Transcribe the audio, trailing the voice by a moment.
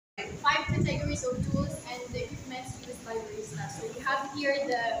So tools and the equipment used by Barista. So we have here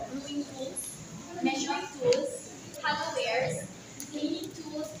the brewing tools, measuring tools, hollowwares, cleaning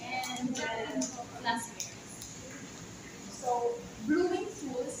tools, and glassware. So brewing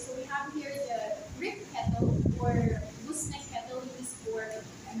tools. So we have here the drip kettle or gooseneck kettle used for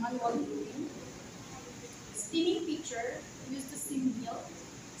manual brewing. Steaming pitcher used to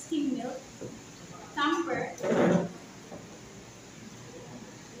steam milk, tamper,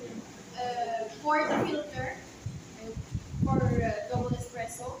 portafilter for double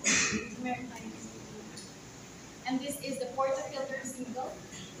espresso, American. And this is the portafilter single.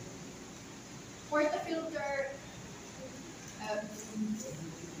 Portafilter.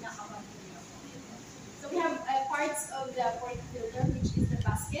 So we have parts of the portafilter, which is the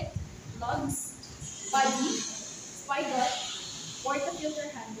basket, lugs, body, spyglass,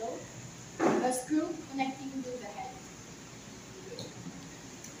 portafilter handle, a screw connecting to the head.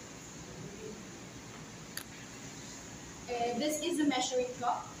 This is a measuring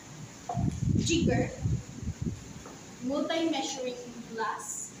cup, jigger, multi-measuring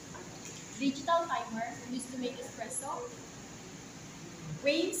glass, digital timer used to make espresso,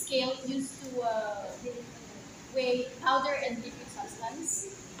 weighing scale used to weigh powder and liquid substance,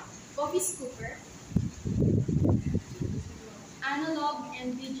 coffee scooper, analog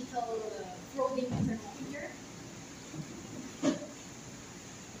and digital floating thermometer.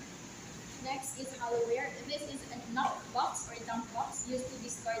 Next is hollowware. This is a nut box or a dump box used to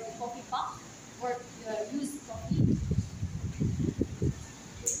discard the coffee puck or used coffee.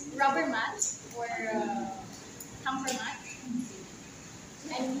 Rubber mat or tamper mat.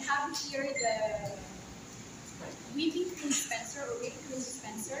 And we have here the whipping cream dispenser or whipped cream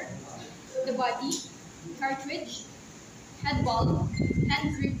dispenser, the body, cartridge, head ball,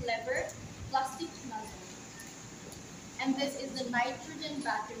 hand grip lever, plastic nozzle. And this is the nitrogen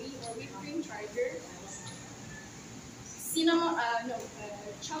battery or whipped cream charger, cinnamon,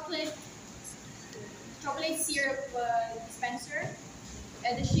 chocolate syrup dispenser,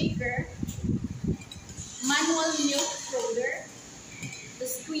 the shaker, manual milk frother, the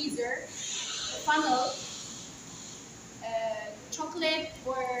squeezer, the funnel, chocolate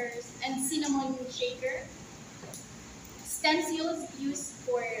and cinnamon shaker, stencils used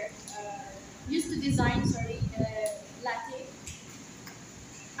to design latte,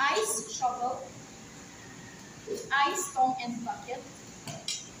 ice shovel, ice tongue and bucket,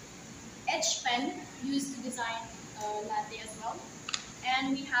 etch pen used to design latte as well,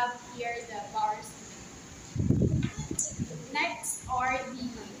 and we have here the bars. Next are the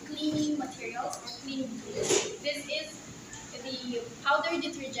cleaning materials or cleaning tools. This is the powder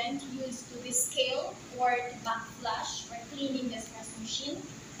detergent used to descale or to backflash or cleaning the espresso machine,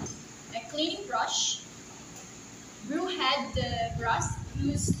 a cleaning brush, brew head brush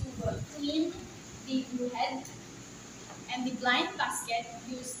used to clean the brew head, and the blind basket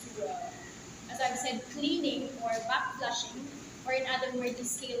used to, as I've said, cleaning or backflashing, or in other words,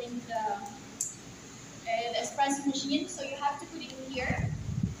 descaling the espresso machine. So you have to put it in here.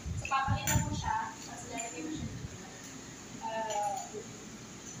 So papalitan mo siya, tapos lalagay mo siya.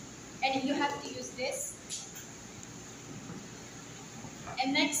 And you have to use this.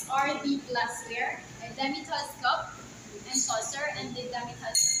 And next are the glassware, a Demitas cup and saucer, and the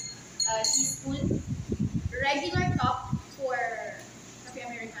Demitas teaspoon, regular cup for Cafe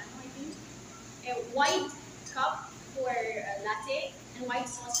Americano, I think, a white cup for latte, and white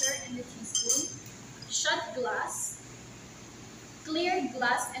saucer and the teaspoon, shot glass, clear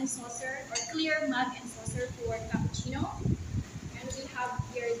glass and saucer, or clear mug and saucer for cappuccino, and we have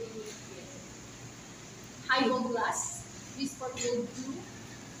here the highball glass used for cold brew,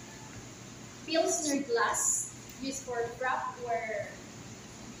 Pilsner glass used for frap or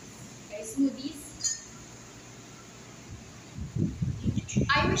smoothies,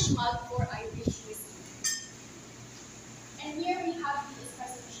 Irish mug for Irish whiskey. And here we have the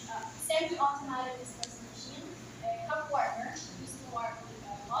espresso machine, semi-automatic espresso machine, a cup warmer used to warm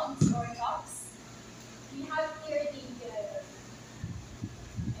mugs or cups. We have here the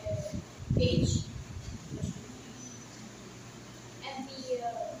gauge and the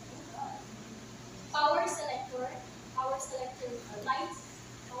power selector light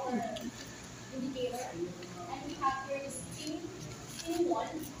or indicator, and we have here the spin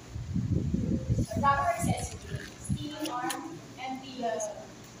one,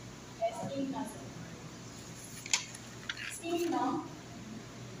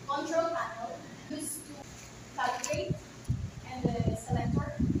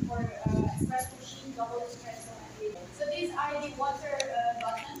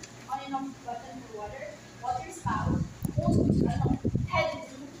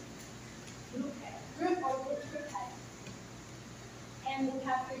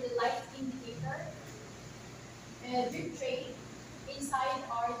 have here the light indicator, drip tray. Inside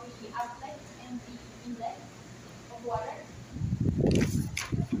are the outlet and the inlet of water.